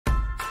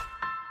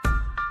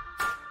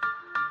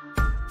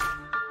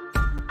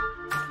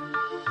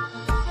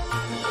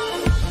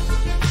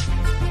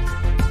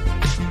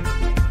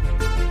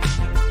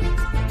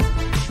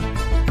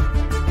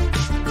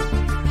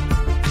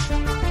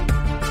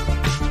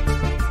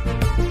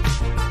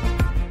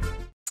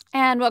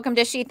And welcome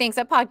to She Thinks,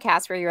 a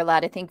podcast where you're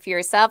allowed to think for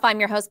yourself. I'm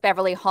your host,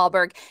 Beverly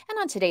Hallberg. And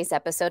on today's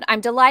episode,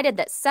 I'm delighted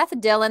that Seth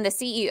Dillon, the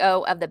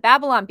CEO of the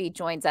Babylon Bee,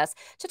 joins us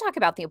to talk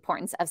about the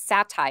importance of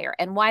satire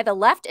and why the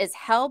left is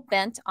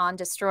hell-bent on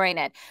destroying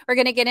it. We're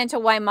going to get into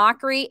why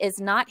mockery is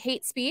not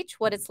hate speech,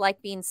 what it's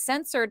like being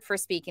censored for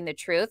speaking the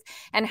truth,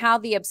 and how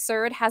the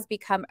absurd has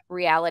become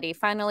reality.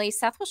 Finally,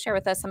 Seth will share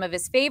with us some of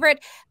his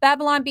favorite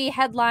Babylon Bee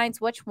headlines,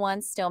 which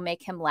ones still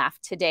make him laugh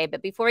today.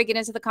 But before we get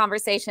into the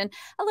conversation,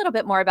 a little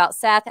bit more about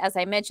Seth. As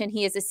I mentioned,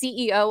 he is the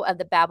CEO of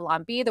the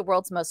Babylon Bee, the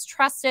world's most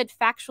trusted,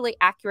 factually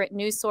accurate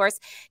news source.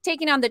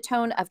 Taking on the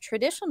tone of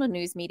traditional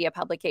news media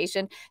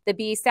publication, the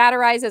Bee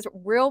satirizes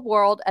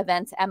real-world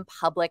events and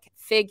public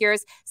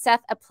figures. Seth,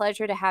 a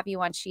pleasure to have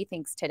you on She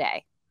Thinks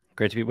today.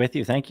 Great to be with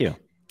you. Thank you.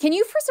 Can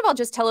you, first of all,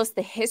 just tell us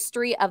the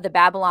history of the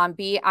Babylon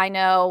Bee? I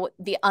know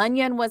The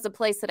Onion was a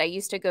place that I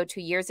used to go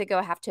to years ago.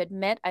 I have to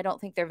admit, I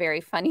don't think they're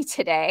very funny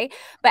today.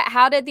 But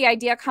how did the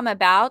idea come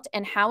about,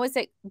 and how has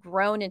it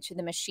grown into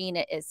the machine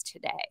it is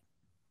today?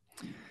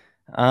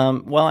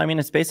 Well, I mean,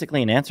 it's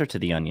basically an answer to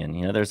The Onion.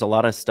 You know, there's a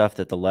lot of stuff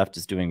that the left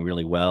is doing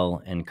really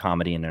well in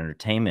comedy and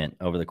entertainment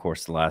over the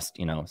course of the last,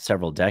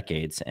 several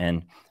decades.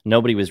 And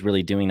nobody was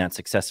really doing that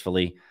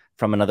successfully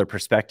from another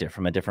perspective,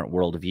 from a different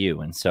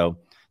worldview. And so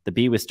the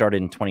Bee was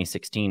started in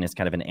 2016 as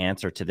kind of an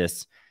answer to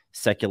this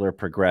secular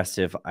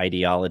progressive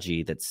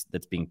ideology that's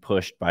being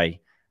pushed by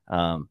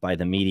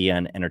the media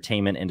and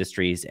entertainment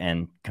industries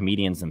and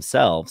comedians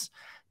themselves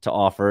to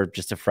offer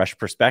just a fresh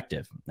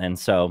perspective. And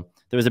so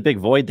there was a big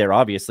void there,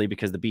 obviously,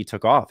 because the Bee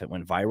took off. It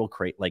went viral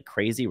like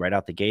crazy right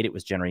out the gate. It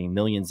was generating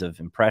millions of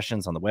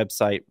impressions on the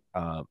website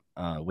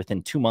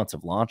within 2 months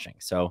of launching.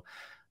 So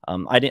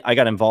I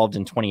got involved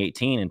in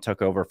 2018 and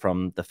took over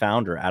from the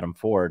founder, Adam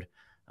Ford,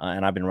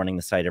 and I've been running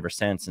the site ever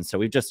since. And so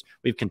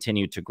we've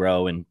continued to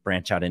grow and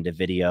branch out into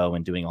video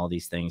and doing all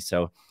these things.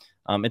 So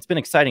it's been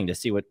exciting to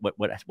see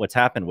what's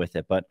happened with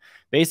it. But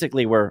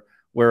basically,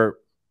 we're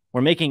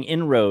making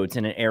inroads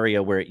in an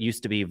area where it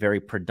used to be very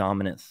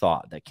predominant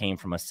thought that came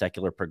from a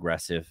secular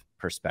progressive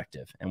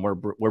perspective. And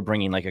we're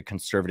bringing like a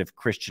conservative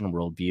Christian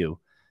worldview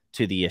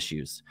to the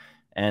issues.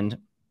 And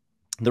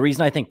the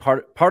reason I think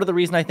part of the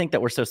reason I think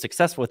that we're so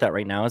successful with that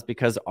right now is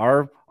because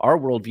our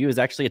worldview is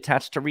actually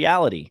attached to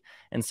reality.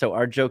 And so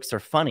our jokes are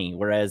funny,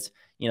 whereas,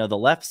 the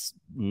left's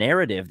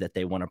narrative that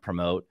they want to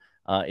promote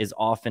is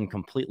often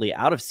completely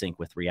out of sync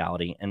with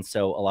reality. And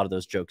so a lot of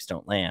those jokes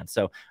don't land.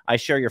 So I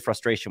share your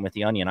frustration with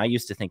The Onion. I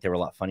used to think they were a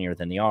lot funnier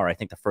than they are. I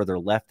think the further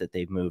left that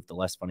they've moved, the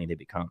less funny they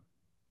become.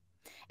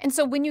 And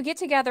so when you get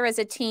together as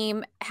a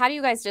team, how do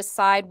you guys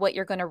decide what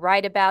you're going to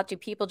write about? Do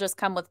people just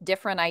come with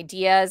different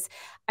ideas?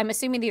 I'm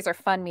assuming these are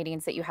fun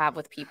meetings that you have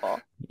with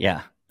people.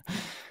 Yeah.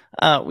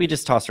 We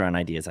just toss around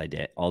ideas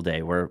all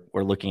day. We're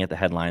looking at the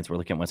headlines. We're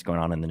looking at what's going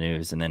on in the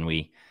news. And then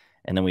we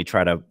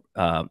try to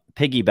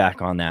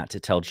piggyback on that to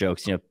tell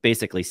jokes.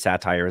 Basically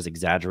satire is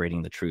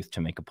exaggerating the truth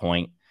to make a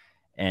point.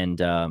 And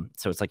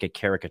so it's like a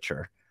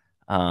caricature.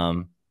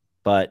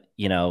 But,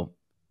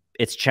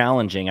 it's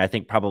challenging. I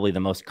think probably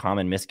the most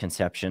common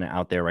misconception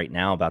out there right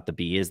now about the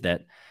Bee is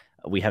that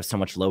we have so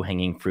much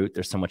low-hanging fruit.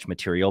 There's so much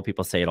material.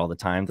 People say it all the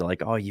time. They're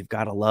like, oh, you've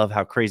got to love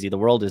how crazy the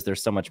world is.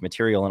 There's so much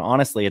material. And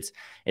honestly,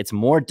 it's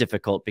more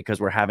difficult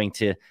because we're having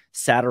to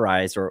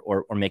satirize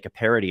or make a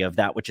parody of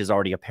that which is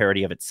already a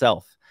parody of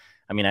itself.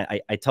 I mean,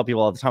 I tell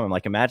people all the time, I'm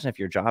like, imagine if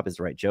your job is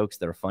to write jokes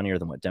that are funnier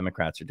than what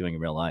Democrats are doing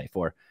in real life.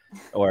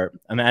 Or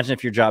imagine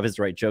if your job is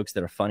to write jokes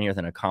that are funnier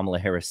than a Kamala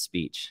Harris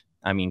speech.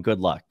 I mean, good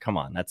luck. Come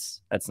on.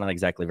 That's not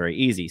exactly very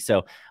easy.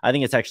 So I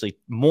think it's actually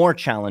more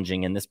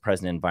challenging in this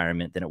present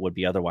environment than it would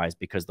be otherwise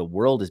because the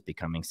world is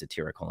becoming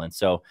satirical. And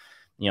so,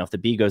 if the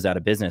Bee goes out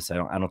of business, I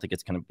don't think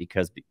it's going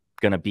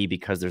to be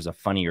because there's a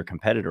funnier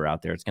competitor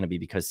out there. It's going to be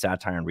because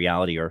satire and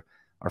reality are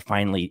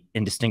finally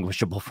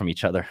indistinguishable from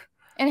each other.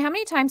 And how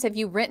many times have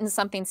you written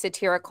something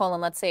satirical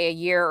and let's say a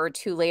year or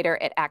two later,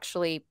 it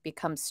actually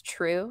becomes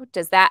true?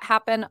 Does that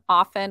happen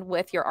often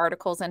with your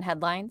articles and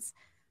headlines?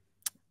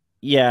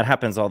 Yeah, it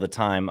happens all the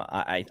time.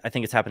 I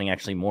think it's happening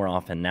actually more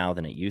often now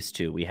than it used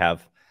to. We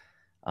have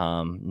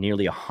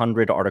nearly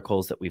 100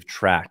 articles that we've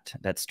tracked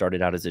that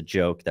started out as a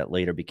joke that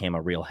later became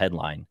a real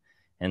headline.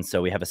 And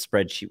so we have a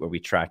spreadsheet where we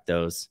track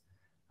those.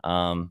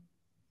 And,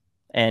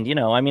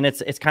 I mean,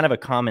 it's kind of a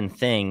common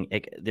thing.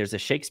 There's a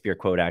Shakespeare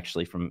quote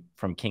actually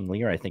from King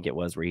Lear, I think it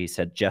was, where he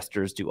said,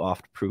 jesters do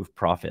oft prove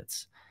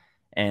prophets.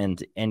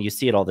 And you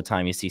see it all the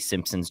time. You see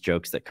Simpsons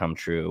jokes that come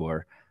true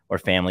or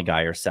Family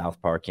Guy or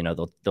South Park,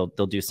 they'll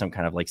do some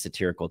kind of like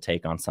satirical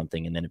take on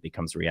something and then it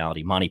becomes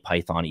reality. Monty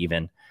Python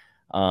even.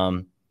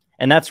 And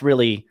that's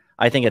really,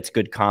 I think it's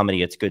good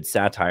comedy. It's good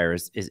satire.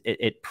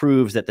 It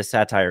proves that the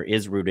satire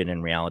is rooted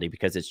in reality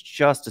because it's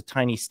just a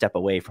tiny step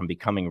away from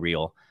becoming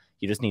real.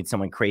 You just need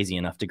someone crazy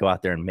enough to go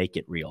out there and make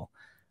it real.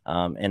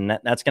 And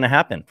that's going to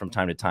happen from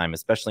time to time,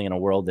 especially in a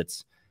world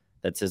that's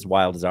as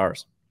wild as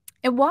ours.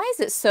 And why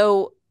is it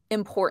so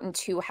important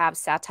to have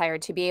satire,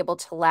 to be able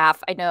to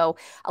laugh? I know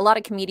a lot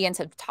of comedians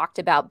have talked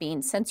about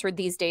being censored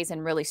these days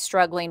and really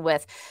struggling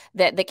with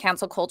the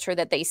cancel culture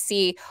that they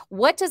see.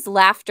 What does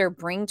laughter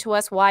bring to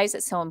us? Why is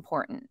it so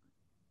important?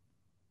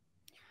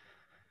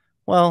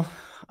 Well,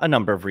 a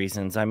number of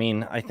reasons. I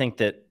mean, I think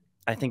that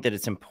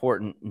it's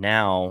important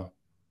now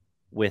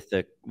with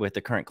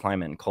the current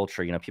climate and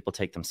culture. You know, people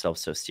take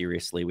themselves so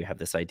seriously. We have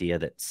this idea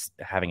that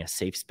having a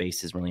safe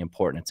space is really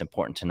important. It's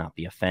important to not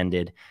be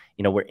offended.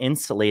 You know, we're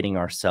insulating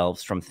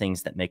ourselves from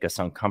things that make us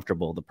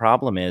uncomfortable. The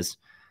problem is,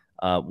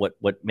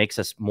 what makes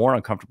us more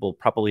uncomfortable,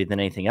 probably than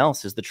anything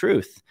else, is the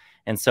truth.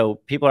 And so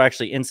people are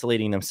actually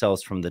insulating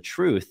themselves from the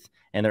truth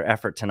in their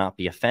effort to not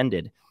be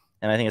offended.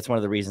 And I think it's one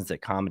of the reasons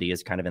that comedy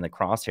is kind of in the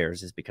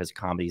crosshairs, is because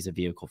comedy is a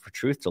vehicle for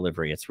truth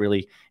delivery.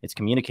 It's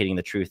communicating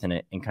the truth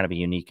in kind of a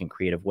unique and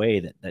creative way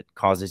that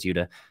causes you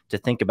to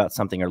think about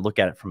something or look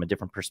at it from a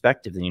different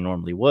perspective than you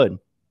normally would.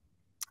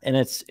 And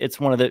it's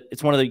one of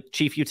the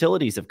chief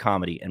utilities of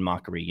comedy and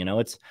mockery. You know,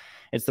 it's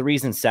the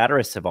reason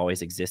satirists have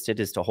always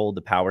existed, is to hold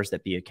the powers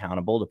that be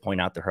accountable, to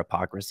point out their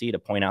hypocrisy, to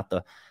point out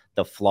the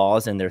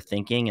flaws in their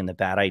thinking and the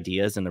bad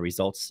ideas and the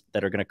results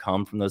that are going to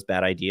come from those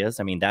bad ideas.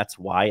 I mean, that's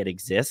why it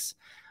exists.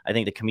 I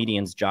think the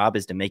comedian's job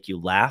is to make you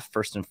laugh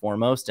first and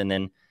foremost, and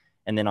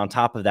then on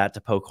top of that,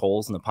 to poke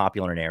holes in the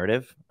popular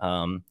narrative.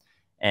 And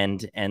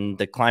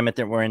the climate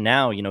that we're in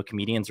now, you know,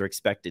 comedians are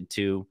expected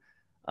to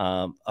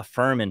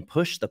affirm and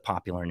push the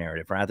popular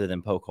narrative rather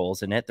than poke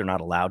holes in it. They're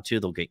not allowed to;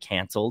 they'll get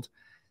canceled.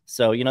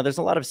 So, you know, there's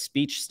a lot of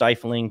speech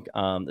stifling.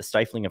 The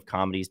stifling of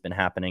comedy has been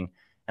happening,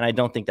 and I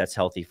don't think that's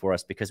healthy for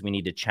us, because we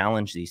need to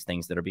challenge these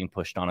things that are being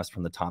pushed on us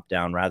from the top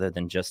down, rather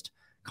than just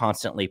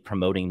constantly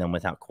promoting them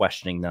without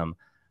questioning them.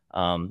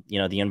 You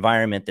know, the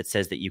environment that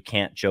says that you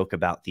can't joke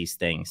about these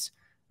things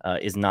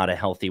is not a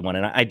healthy one.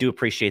 And I do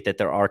appreciate that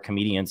there are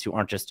comedians who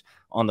aren't just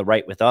on the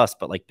right with us,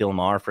 but like Bill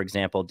Maher, for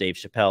example, Dave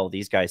Chappelle.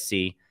 These guys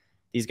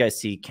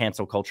see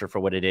cancel culture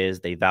for what it is.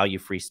 They value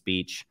free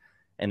speech,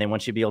 and they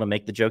want you to be able to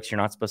make the jokes you're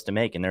not supposed to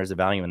make. And there's a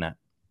value in that.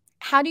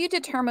 How do you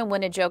determine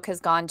when a joke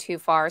has gone too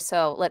far?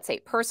 So let's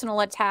say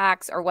personal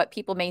attacks, or what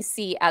people may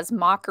see as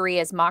mockery.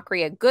 Is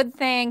mockery a good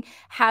thing?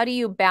 How do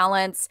you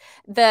balance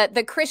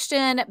the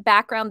Christian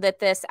background that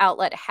this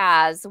outlet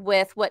has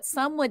with what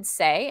some would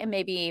say, and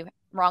maybe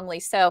wrongly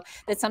so,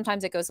 that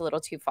sometimes it goes a little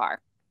too far?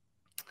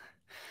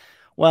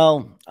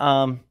 Well,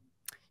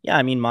 yeah,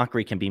 I mean,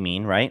 mockery can be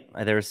mean, right?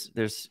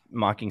 There's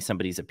mocking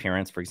somebody's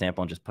appearance, for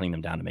example, and just putting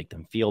them down to make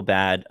them feel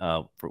bad,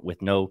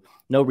 with no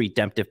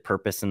redemptive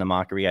purpose in the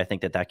mockery. I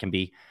think that can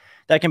be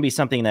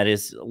something that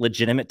is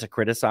legitimate to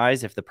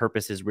criticize if the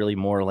purpose is really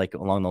more like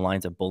along the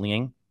lines of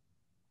bullying.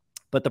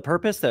 But the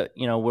purpose that,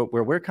 you know,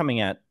 where we're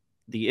coming at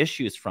the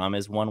issues from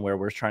is one where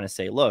we're trying to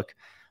say, look,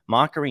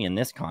 mockery in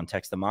this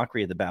context, the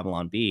mockery of the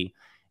Babylon Bee,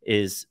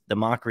 is the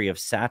mockery of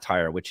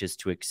satire, which is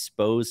to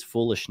expose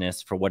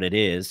foolishness for what it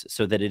is,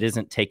 so that it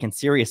isn't taken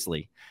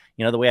seriously.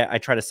 You know, the way I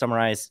try to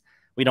summarize,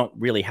 we don't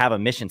really have a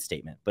mission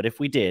statement, but if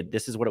we did,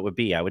 this is what it would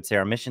be. I would say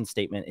our mission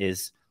statement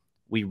is,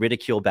 we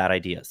ridicule bad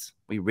ideas.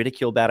 We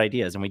ridicule bad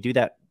ideas, and we do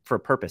that for a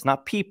purpose,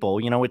 not people.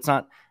 You know, it's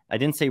not, I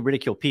didn't say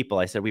ridicule people.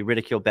 I said we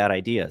ridicule bad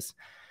ideas.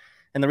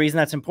 And the reason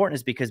that's important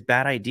is because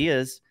bad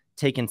ideas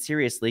taken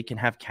seriously can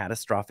have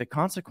catastrophic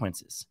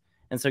consequences.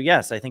 And so,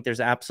 yes, I think there's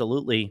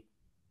absolutely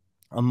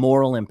a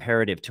moral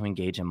imperative to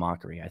engage in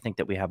mockery. I think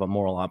that we have a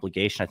moral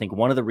obligation. I think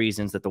one of the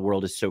reasons that the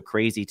world is so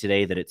crazy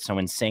today, that it's so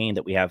insane,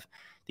 that we have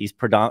these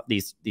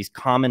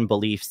common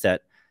beliefs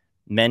that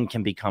men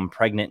can become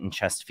pregnant and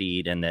chest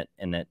feed, and that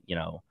you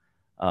know,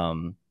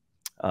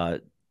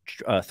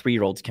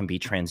 3-year-olds can be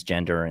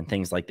transgender and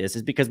things like this,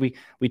 is because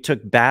we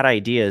took bad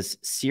ideas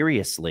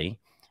seriously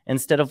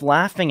instead of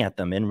laughing at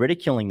them and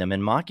ridiculing them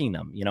and mocking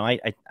them. You know, I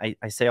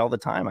say all the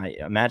time, I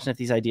imagine if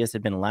these ideas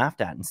had been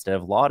laughed at instead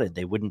of lauded,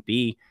 they wouldn't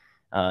be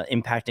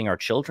impacting our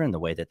children the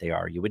way that they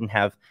are. You wouldn't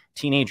have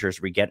teenagers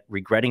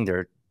regretting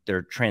their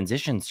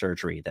transition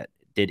surgery that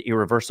did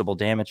irreversible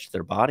damage to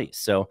their bodies.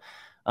 So,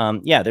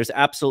 yeah, there's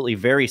absolutely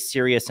very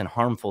serious and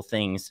harmful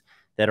things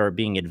that are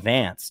being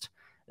advanced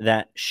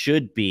that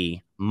should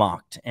be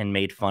mocked and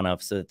made fun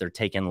of, so that they're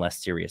taken less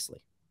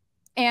seriously.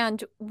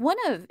 And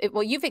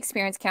well, you've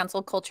experienced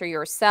cancel culture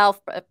yourself.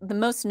 But the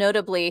most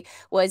notably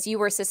was you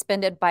were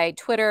suspended by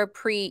Twitter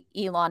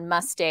pre-Elon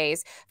Musk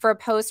days for a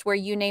post where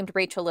you named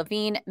Rachel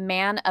Levine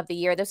Man of the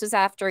Year. This was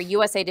after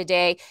USA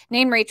Today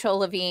named Rachel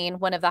Levine,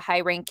 one of the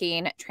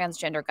high-ranking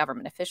transgender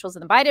government officials in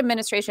the Biden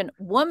administration,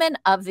 Woman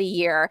of the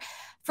Year.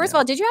 First of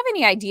all, did you have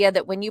any idea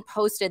that when you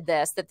posted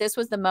this, that this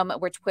was the moment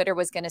where Twitter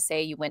was going to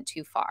say you went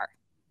too far?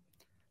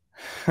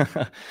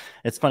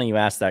 It's funny you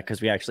asked that,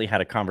 because we actually had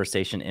a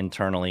conversation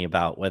internally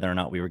about whether or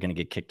not we were going to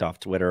get kicked off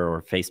Twitter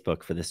or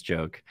Facebook for this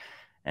joke.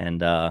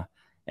 And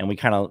we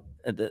kind of,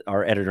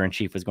 our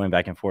editor-in-chief was going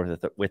back and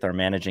forth with our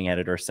managing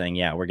editor, saying,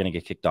 yeah, we're going to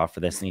get kicked off for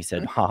this. And he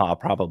said, haha,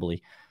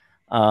 probably.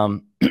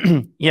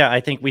 Yeah,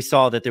 I think we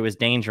saw that there was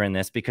danger in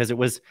this, because it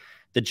was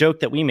the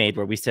joke that we made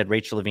where we said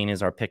Rachel Levine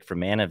is our pick for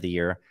Man of the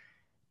Year,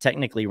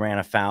 technically ran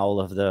afoul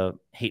of the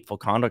hateful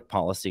conduct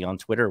policy on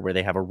Twitter, where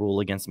they have a rule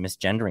against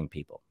misgendering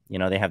people. You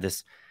know, they have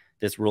this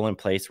rule in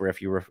place where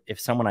if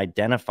someone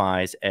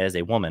identifies as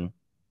a woman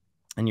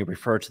and you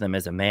refer to them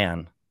as a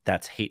man,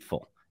 that's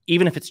hateful,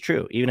 even if it's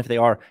true, even if they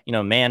are, you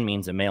know, man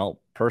means a male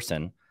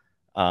person.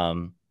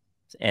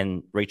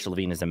 and Rachel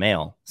Levine is a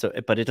male. So,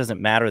 but it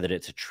doesn't matter that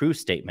it's a true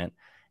statement.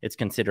 It's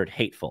considered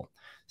hateful.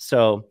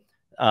 So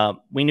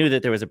we knew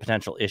that there was a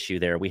potential issue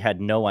there. We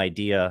had no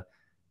idea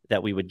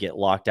that we would get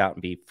locked out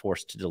and be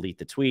forced to delete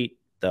the tweet,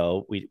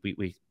 though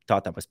we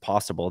thought that was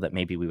possible, that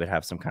maybe we would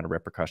have some kind of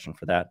repercussion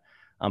for that.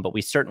 But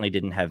we certainly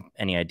didn't have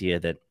any idea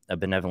that a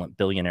benevolent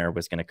billionaire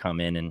was going to come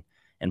in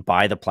and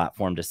buy the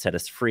platform to set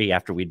us free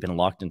after we'd been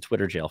locked in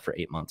Twitter jail for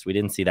 8 months. We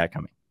didn't see that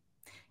coming.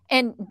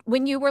 And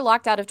when you were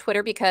locked out of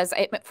Twitter, because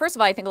first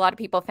of all, I think a lot of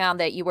people found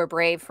that you were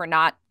brave for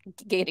not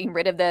getting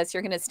rid of this.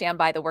 You're going to stand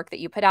by the work that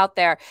you put out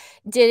there.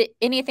 Did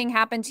anything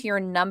happen to your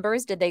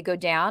numbers? Did they go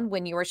down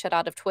when you were shut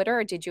out of Twitter,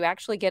 or did you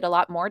actually get a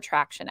lot more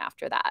traction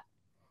after that?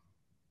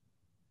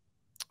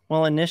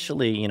 Well,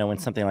 initially, when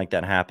something like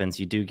that happens,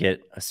 you do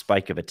get a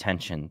spike of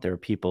attention. There are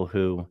people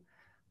who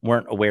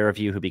weren't aware of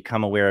you, who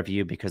become aware of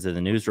you because of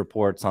the news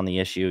reports on the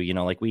issue.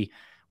 Like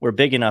we're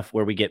big enough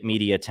where we get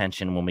media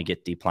attention when we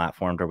get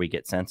deplatformed or we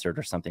get censored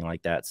or something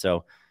like that.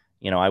 So,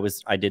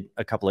 I did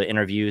a couple of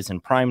interviews in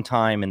prime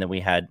time, and then we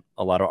had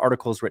a lot of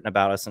articles written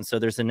about us. And so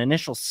there's an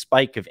initial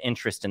spike of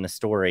interest in the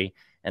story,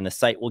 and the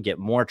site will get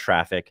more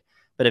traffic.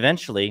 But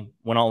eventually,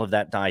 when all of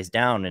that dies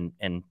down,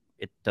 and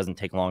it doesn't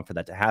take long for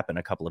that to happen,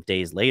 a couple of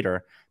days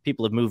later,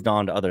 people have moved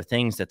on to other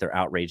things that they're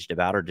outraged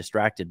about or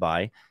distracted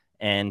by.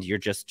 And you're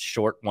just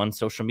short one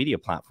social media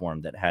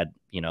platform that had,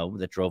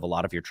 that drove a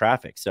lot of your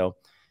traffic. So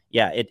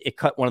yeah, it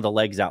cut one of the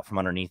legs out from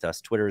underneath us.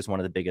 Twitter is one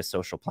of the biggest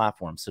social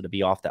platforms. So to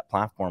be off that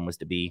platform was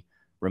to be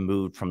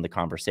removed from the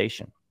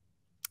conversation.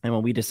 And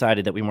when we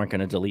decided that we weren't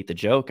going to delete the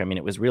joke, I mean,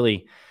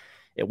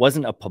 it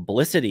wasn't a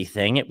publicity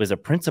thing. It was a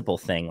principle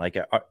thing. Like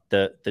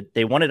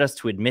they wanted us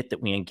to admit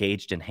that we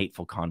engaged in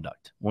hateful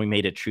conduct. When we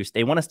made it true,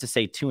 they want us to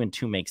say 2 and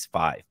 2 makes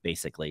 5,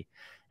 basically.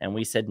 And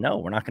we said, no,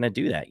 we're not going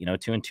to do that.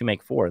 2 and 2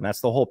 make 4. And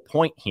that's the whole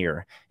point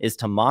here, is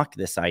to mock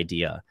this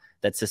idea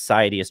that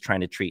society is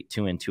trying to treat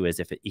 2 and 2 as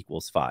if it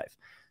equals 5.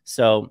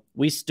 So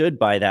we stood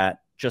by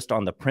that just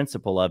on the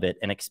principle of it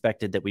and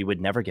expected that we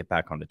would never get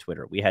back onto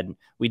Twitter.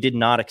 We did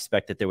not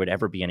expect that there would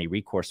ever be any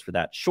recourse for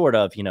that, short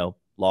of,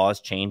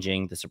 laws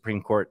changing, the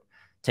Supreme Court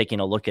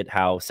taking a look at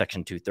how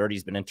Section 230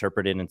 has been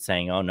interpreted and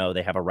saying, oh, no,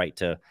 they have a right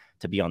to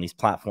be on these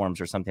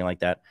platforms or something like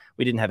that.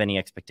 We didn't have any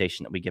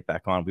expectation that we get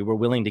back on. We were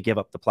willing to give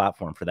up the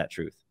platform for that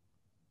truth.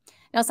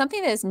 Now,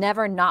 something that is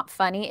never not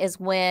funny is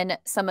when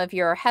some of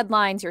your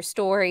headlines, your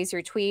stories,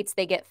 your tweets,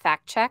 they get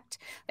fact-checked.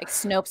 Like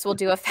Snopes will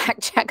do a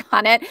fact check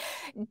on it.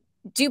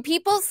 Do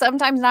people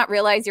sometimes not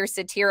realize you're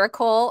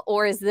satirical,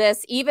 or is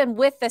this, even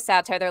with the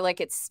satire, they're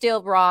like, it's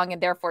still wrong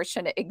and therefore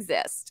shouldn't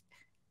exist?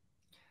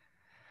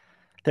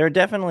 There are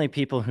definitely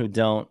people who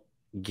don't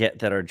get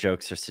that our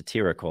jokes are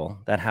satirical.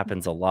 That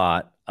happens a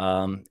lot.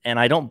 And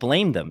I don't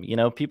blame them.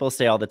 People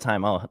say all the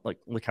time, oh,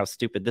 look how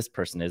stupid this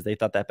person is. They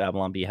thought that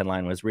Babylon Bee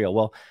headline was real.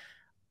 Well,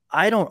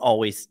 I don't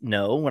always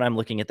know when I'm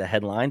looking at the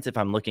headlines if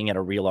I'm looking at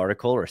a real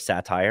article or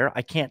satire.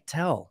 I can't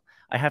tell.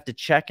 I have to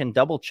check and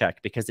double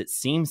check because it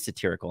seems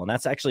satirical. And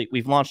that's actually,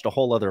 we've launched a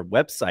whole other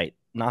website,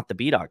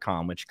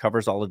 notthebee.com, which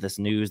covers all of this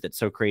news that's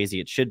so crazy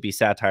it should be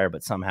satire,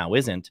 but somehow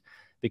isn't,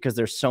 because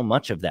there's so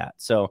much of that.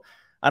 So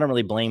I don't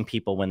really blame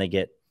people when they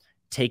get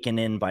taken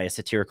in by a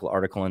satirical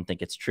article and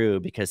think it's true,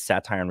 because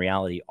satire and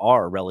reality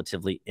are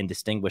relatively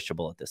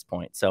indistinguishable at this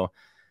point. So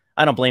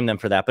I don't blame them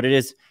for that, but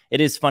it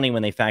is funny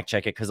when they fact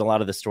check it, because a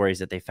lot of the stories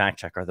that they fact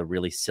check are the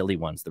really silly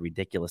ones, the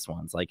ridiculous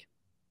ones, like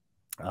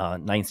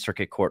Ninth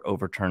Circuit Court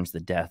overturns the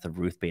death of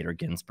Ruth Bader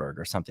Ginsburg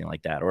or something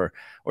like that, or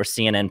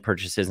CNN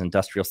purchases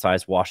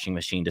industrial-sized washing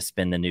machine to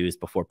spin the news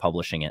before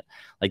publishing it.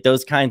 Like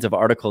those kinds of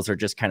articles are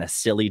just kind of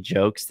silly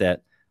jokes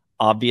that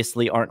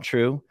obviously aren't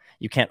true.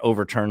 You can't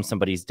overturn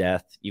somebody's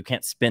death. You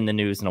can't spin the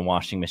news in a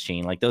washing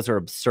machine. Like those are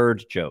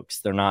absurd jokes.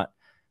 They're not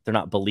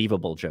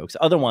believable jokes.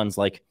 Other ones,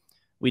 like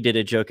we did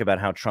a joke about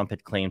how Trump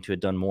had claimed to have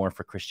done more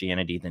for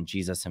Christianity than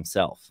Jesus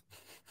himself.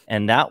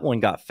 And that one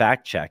got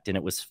fact checked and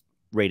it was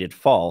rated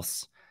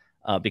false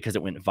because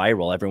it went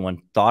viral.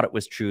 Everyone thought it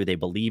was true. They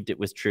believed it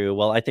was true.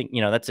 Well, I think,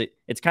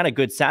 it's kind of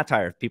good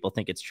satire. If people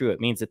think it's true, it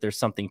means that there's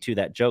something to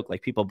that joke.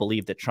 Like people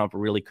believe that Trump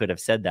really could have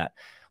said that.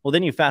 Well,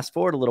 then you fast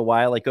forward a little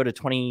while, like go to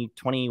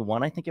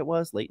 2021, I think it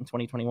was late in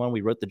 2021.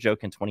 We wrote the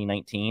joke in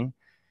 2019.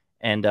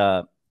 And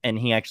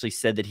he actually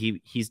said that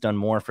he's done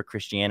more for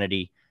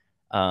Christianity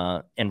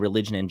and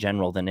religion in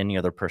general than any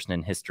other person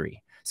in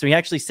history. So he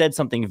actually said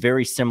something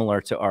very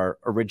similar to our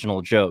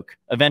original joke.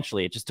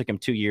 Eventually, it just took him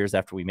 2 years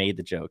after we made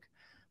the joke.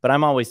 But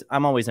I'm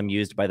always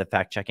amused by the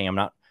fact checking. I'm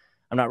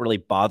not really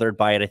bothered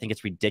by it. I think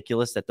it's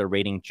ridiculous that they're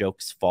rating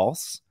jokes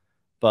false,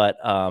 but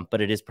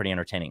it is pretty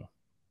entertaining.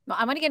 Well,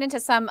 I want to get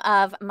into some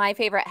of my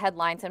favorite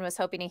headlines and was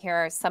hoping to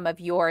hear some of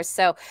yours.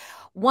 So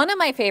one of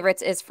my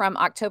favorites is from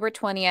October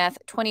 20th,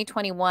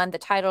 2021. The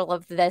title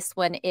of this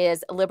one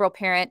is "Liberal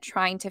Parent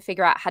Trying to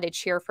Figure Out How to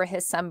Cheer for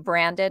His Son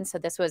Brandon." So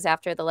this was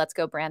after the Let's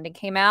Go Brandon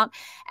came out.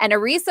 And a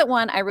recent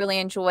one I really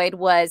enjoyed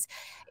was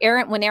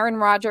when Aaron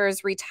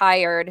Rodgers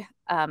retired,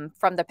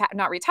 from the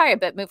not retired,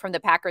 but moved from the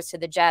Packers to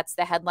the Jets.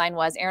 The headline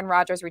was Aaron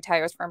Rodgers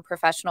retires from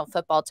professional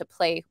football to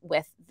play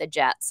with the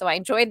Jets. So I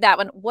enjoyed that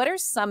one. What are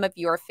some of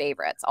your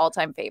favorites,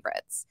 all-time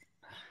favorites?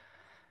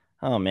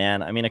 Oh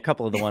man, I mean, a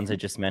couple of the ones I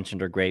just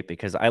mentioned are great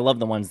because I love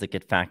the ones that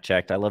get fact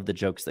checked. I love the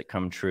jokes that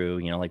come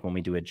true. Like when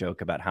we do a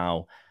joke about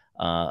how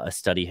a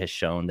study has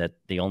shown that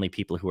the only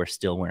people who are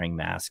still wearing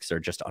masks are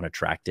just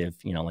unattractive.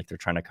 Like they're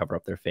trying to cover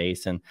up their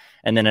face, and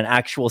then an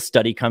actual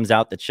study comes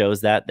out that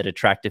shows that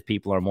attractive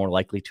people are more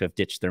likely to have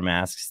ditched their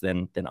masks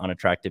than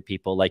unattractive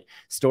people. Like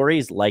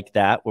stories like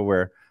that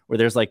where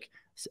there's like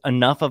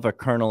enough of a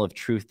kernel of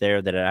truth there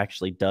that it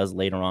actually does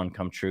later on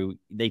come true.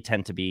 They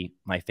tend to be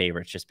my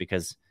favorites just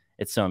because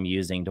it's so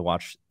amusing to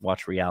watch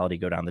reality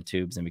go down the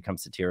tubes and become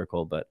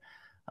satirical. But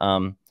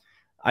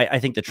I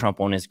think the Trump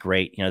one is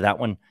great. That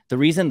one, the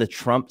reason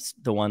the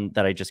one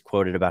that I just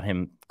quoted about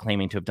him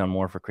claiming to have done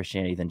more for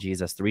Christianity than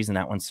Jesus, the reason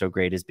that one's so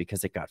great is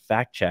because it got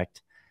fact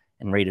checked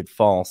and rated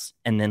false,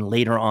 and then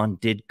later on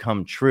did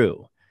come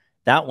true.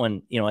 That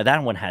one,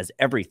 that one has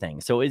everything.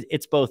 So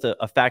it's both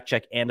a fact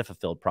check and a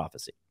fulfilled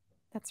prophecy.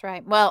 That's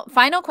right. Well,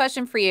 final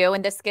question for you,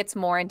 and this gets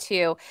more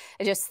into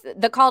just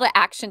the call to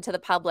action to the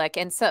public.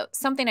 And so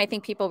something I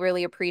think people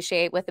really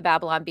appreciate with the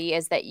Babylon Bee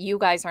is that you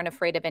guys aren't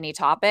afraid of any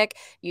topic.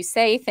 You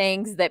say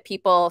things that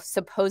people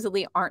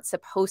supposedly aren't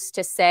supposed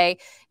to say.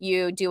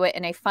 You do it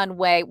in a fun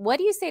way. What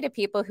do you say to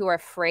people who are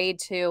afraid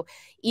to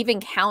even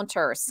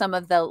counter some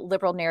of the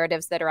liberal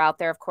narratives that are out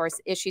there? Of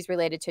course, issues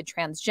related to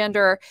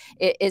transgender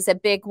is a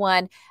big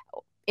one.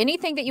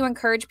 Anything that you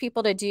encourage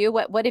people to do?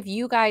 What have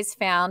you guys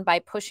found by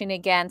pushing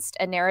against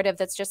a narrative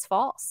that's just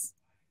false?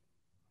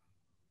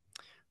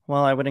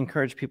 Well, I would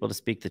encourage people to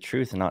speak the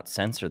truth and not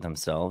censor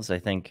themselves. I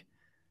think,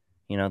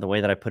 the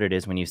way that I put it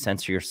is when you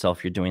censor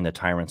yourself, you're doing the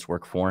tyrant's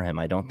work for him.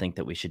 I don't think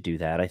that we should do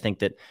that. I think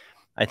that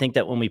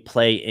when we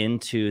play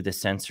into the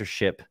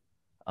censorship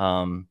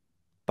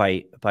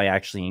by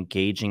actually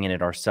engaging in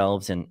it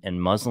ourselves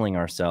and muzzling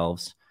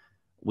ourselves,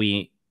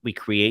 we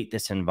create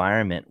this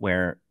environment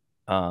where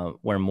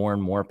more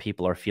and more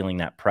people are feeling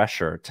that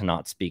pressure to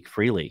not speak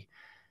freely.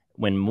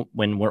 When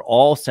we're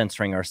all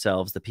censoring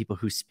ourselves, the people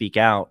who speak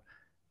out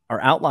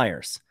are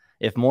outliers.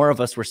 If more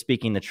of us were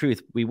speaking the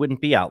truth, we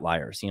wouldn't be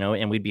outliers,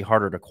 and we'd be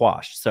harder to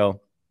quash.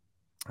 So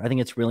I think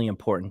it's really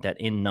important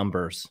that in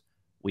numbers,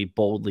 we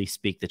boldly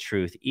speak the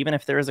truth, even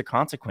if there is a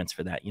consequence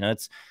for that.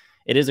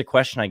 It is a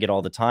question I get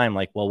all the time.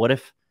 Like, what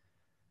if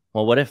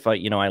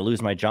I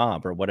lose my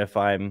job, or what if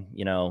I'm,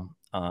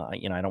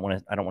 I don't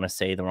want to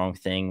say the wrong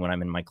thing when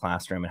I'm in my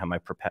classroom and have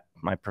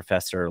my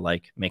professor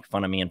like make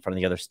fun of me in front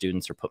of the other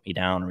students or put me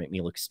down or make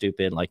me look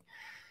stupid. Like,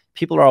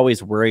 people are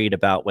always worried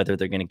about whether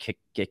they're going to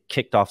get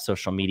kicked off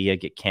social media,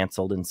 get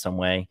canceled in some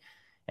way.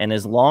 And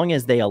as long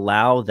as they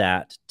allow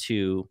that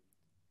to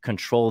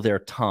control their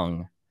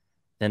tongue,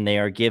 then they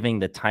are giving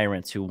the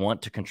tyrants who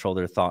want to control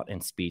their thought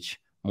and speech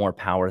more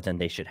power than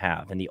they should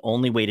have. And the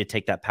only way to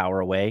take that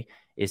power away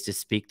is to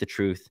speak the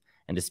truth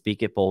and to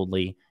speak it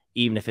boldly,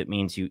 even if it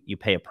means you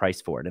pay a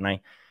price for it. And I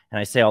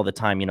say all the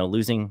time,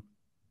 losing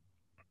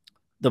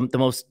the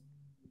most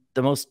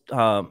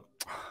I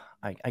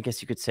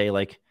guess you could say,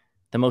 like,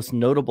 the most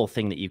notable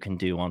thing that you can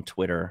do on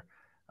Twitter,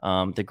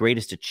 the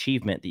greatest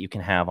achievement that you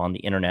can have on the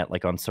internet,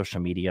 like on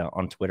social media,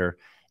 on Twitter,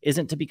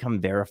 isn't to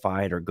become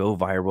verified or go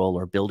viral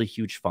or build a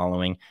huge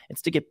following.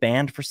 It's to get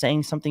banned for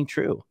saying something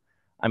true.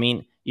 I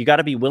mean, you got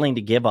to be willing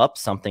to give up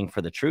something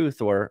for the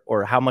truth,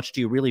 or how much do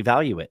you really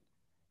value it?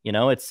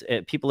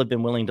 People have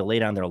been willing to lay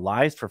down their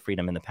lives for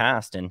freedom in the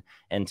past, and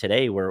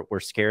today we're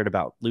scared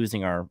about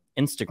losing our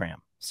Instagram.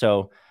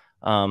 So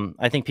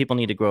I think people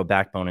need to grow a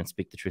backbone and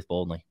speak the truth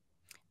boldly.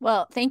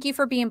 Well, thank you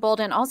for being bold,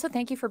 and also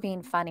thank you for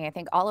being funny. I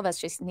think all of us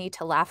just need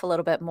to laugh a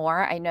little bit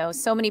more. I know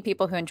so many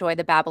people who enjoy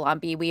the Babylon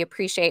Bee. We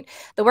appreciate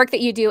the work that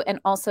you do,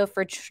 and also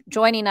for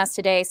joining us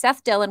today.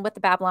 Seth Dillon with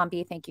the Babylon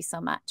Bee, thank you so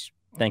much.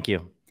 Thank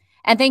you.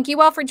 And thank you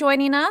all for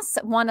joining us.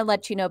 Want to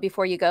let you know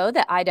before you go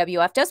that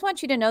IWF does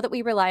want you to know that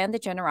we rely on the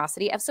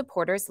generosity of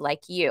supporters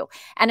like you.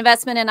 An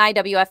investment in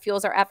IWF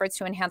fuels our efforts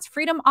to enhance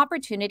freedom,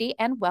 opportunity,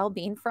 and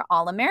well-being for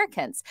all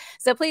Americans.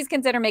 So please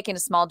consider making a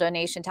small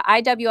donation to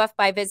IWF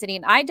by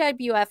visiting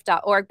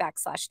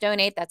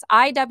iwf.org/donate. That's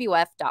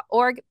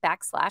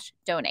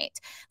iwf.org/donate.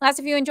 Last,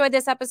 if you enjoyed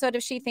this episode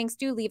of She Thinks,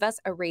 do leave us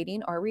a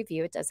rating or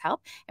review. It does help.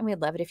 And we'd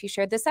love it if you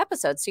shared this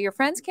episode so your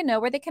friends can know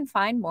where they can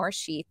find more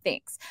She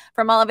Thinks.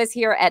 From all of us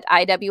here at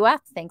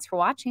IWF, thanks for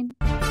watching.